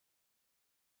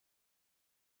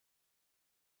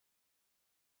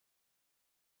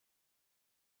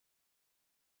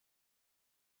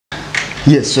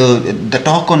Yes, so the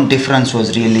talk on difference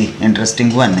was really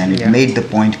interesting one, and it made the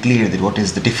point clear that what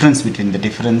is the difference between the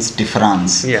difference,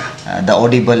 the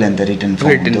audible and the written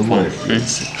form of the word.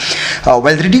 Yes.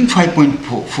 While reading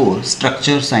 5.4,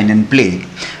 structure, sign and play,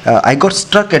 I got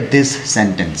struck at this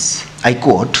sentence. I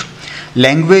quote,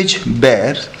 language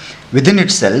bears within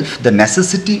itself the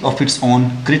necessity of its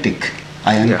own critic.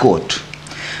 I unquote.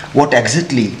 What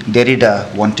exactly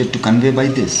Derrida wanted to convey by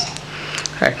this?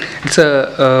 Right. It's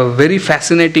a very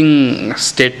fascinating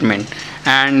statement,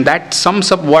 and that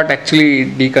sums up what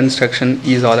actually deconstruction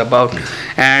is all about.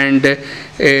 And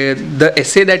the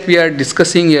essay that we are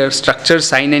discussing here, Structure,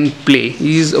 Sign and Play,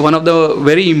 is one of the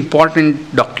very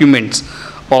important documents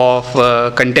of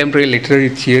contemporary literary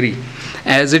theory,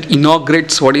 as it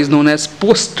inaugurates what is known as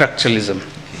post-structuralism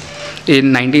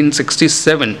in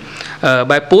 1967.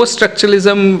 By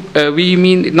post-structuralism, we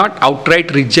mean not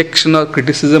outright rejection or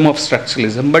criticism of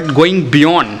structuralism, but going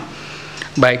beyond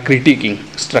by critiquing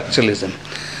structuralism.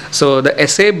 So the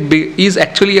essay is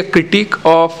actually a critique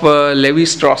of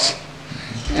Levi-Strauss,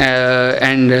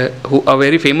 and a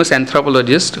very famous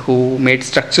anthropologist who made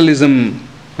structuralism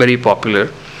very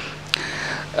popular.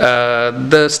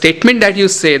 The statement that you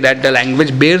say, that the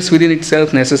language bears within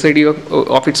itself necessity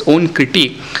of its own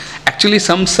critique, actually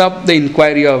sums up the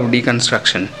inquiry of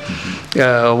deconstruction.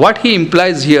 What he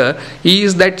implies here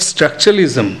is that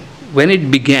structuralism, when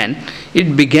it began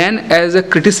as a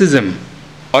criticism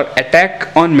or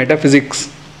attack on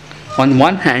metaphysics on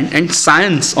one hand and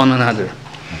science on another.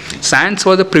 Science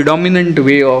was a predominant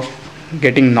way of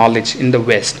getting knowledge in the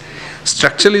West.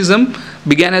 Structuralism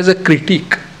began as a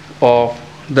critique of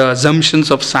the assumptions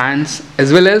of science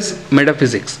as well as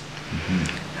metaphysics.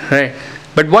 Right?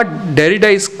 But what Derrida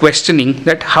is questioning,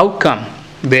 that how come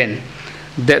then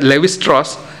that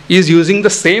Levi-Strauss is using the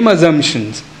same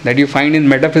assumptions that you find in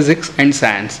metaphysics and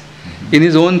science in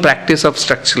his own practice of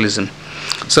structuralism.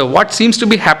 So what seems to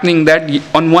be happening, that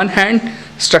on one hand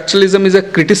structuralism is a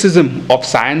criticism of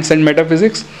science and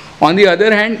metaphysics, on the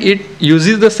other hand it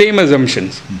uses the same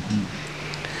assumptions.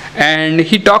 And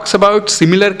he talks about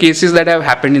similar cases that have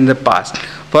happened in the past.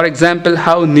 For example,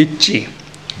 how Nietzsche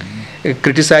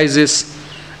criticizes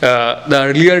the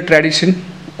earlier tradition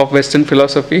of Western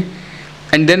philosophy,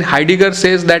 and then Heidegger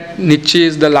says that Nietzsche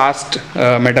is the last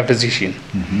metaphysician.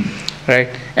 Right?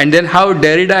 And then how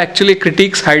Derrida actually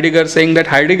critiques Heidegger, saying that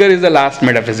Heidegger is the last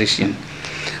metaphysician.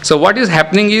 So what is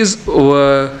happening is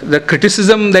the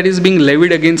criticism that is being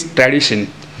levied against tradition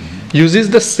uses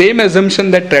the same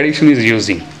assumption that tradition is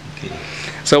using.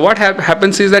 So what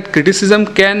happens is that criticism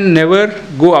can never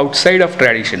go outside of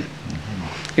tradition.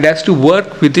 It has to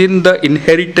work within the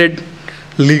inherited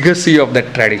legacy of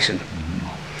that tradition.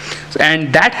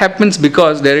 And that happens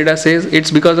because Derrida says it's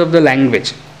because of the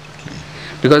language.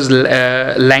 Because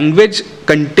language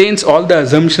contains all the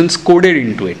assumptions coded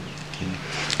into it.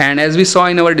 And as we saw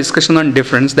in our discussion on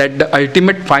difference, that the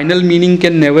ultimate final meaning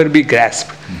can never be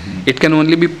grasped. It can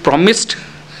only be promised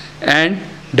and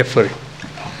deferred.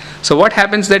 So what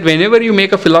happens that whenever you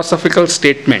make a philosophical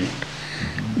statement,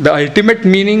 the ultimate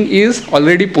meaning is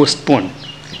already postponed.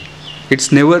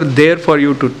 It's never there for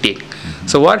you to take.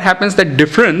 So what happens, that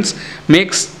difference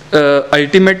makes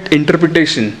ultimate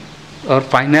interpretation or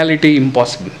finality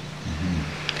impossible.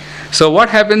 So what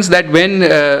happens that when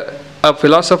a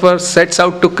philosopher sets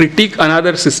out to critique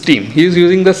another system, he is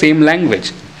using the same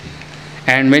language.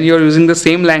 And when you are using the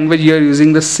same language, you are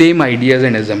using the same ideas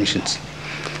and assumptions.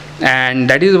 And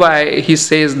that is why he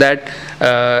says that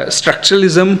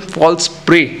structuralism falls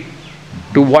prey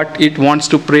to what it wants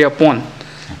to prey upon.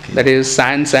 That is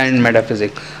science and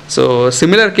metaphysics. So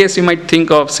similar case you might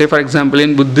think of, say for example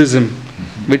in Buddhism,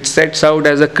 which sets out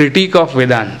as a critique of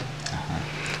Vedanta.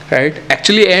 Right?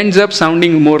 Actually ends up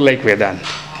sounding more like Vedanta.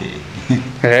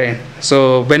 Right?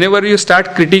 So whenever you start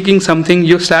critiquing something,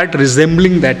 you start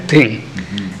resembling that thing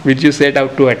which you set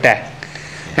out to attack.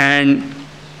 And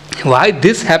why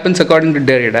this happens according to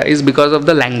Derrida is because of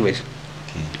the language.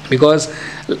 Because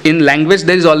in language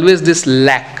there is always this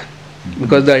lack,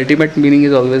 because the ultimate meaning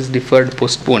is always deferred,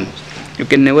 postponed. You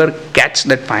can never catch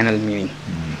that final meaning.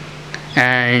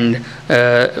 And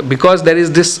because there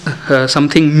is this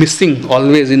something missing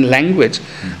always in language,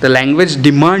 the language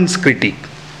demands critique.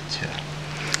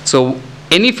 So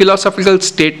any philosophical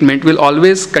statement will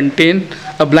always contain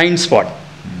a blind spot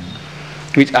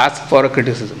which asks for a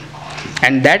criticism.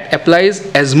 And that applies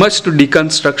as much to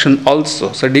deconstruction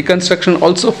also. So deconstruction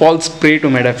also falls prey to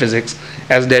metaphysics,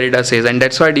 as Derrida says, and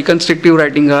that's why deconstructive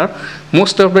writing are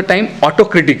most of the time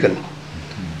autocritical.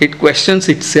 It questions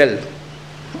itself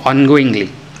ongoingly.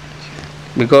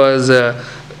 Because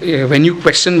when you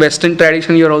question Western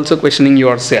tradition, you're also questioning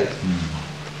yourself.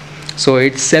 So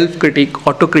it's self-critique,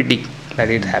 autocritique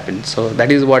that it happens. So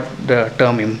that is what the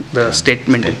term, the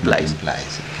statement implies. Okay.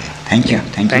 Thank you.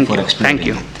 Thank you for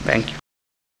explaining. Thank you.